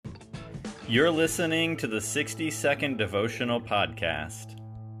You're listening to the 60-Second Devotional Podcast.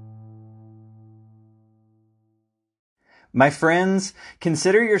 My friends,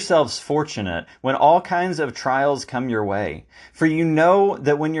 consider yourselves fortunate when all kinds of trials come your way. For you know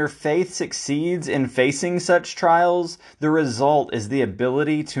that when your faith succeeds in facing such trials, the result is the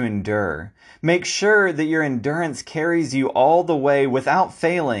ability to endure. Make sure that your endurance carries you all the way without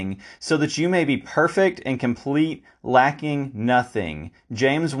failing, so that you may be perfect and complete, lacking nothing.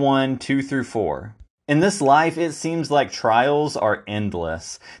 James 1, 2-4. In this life, it seems like trials are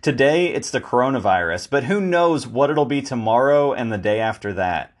endless. Today, it's the coronavirus, but who knows what it'll be tomorrow and the day after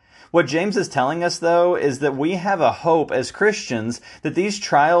that. What James is telling us, though, is that we have a hope as Christians that these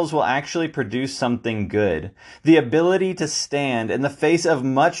trials will actually produce something good. The ability to stand in the face of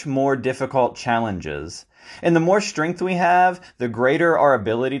much more difficult challenges. And the more strength we have, the greater our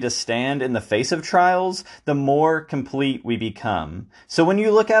ability to stand in the face of trials, the more complete we become. So when you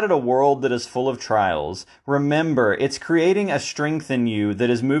look out at a world that is full of trials, remember it's creating a strength in you that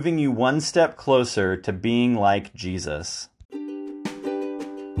is moving you one step closer to being like Jesus.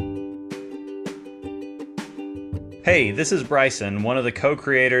 Hey, this is Bryson, one of the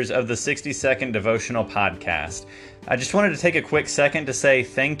co-creators of the 60-Second Devotional Podcast. I just wanted to take a quick second to say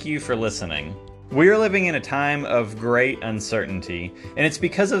thank you for listening. We are living in a time of great uncertainty, and it's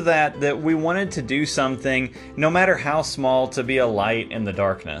because of that we wanted to do something, no matter how small, to be a light in the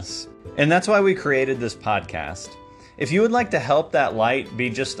darkness. And that's why we created this podcast. If you would like to help that light be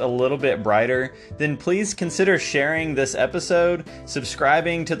just a little bit brighter, then please consider sharing this episode,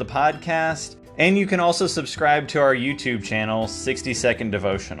 subscribing to the podcast, and you can also subscribe to our YouTube channel, 60-Second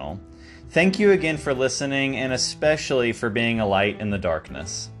Devotional. Thank you again for listening, and especially for being a light in the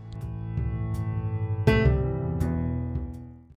darkness.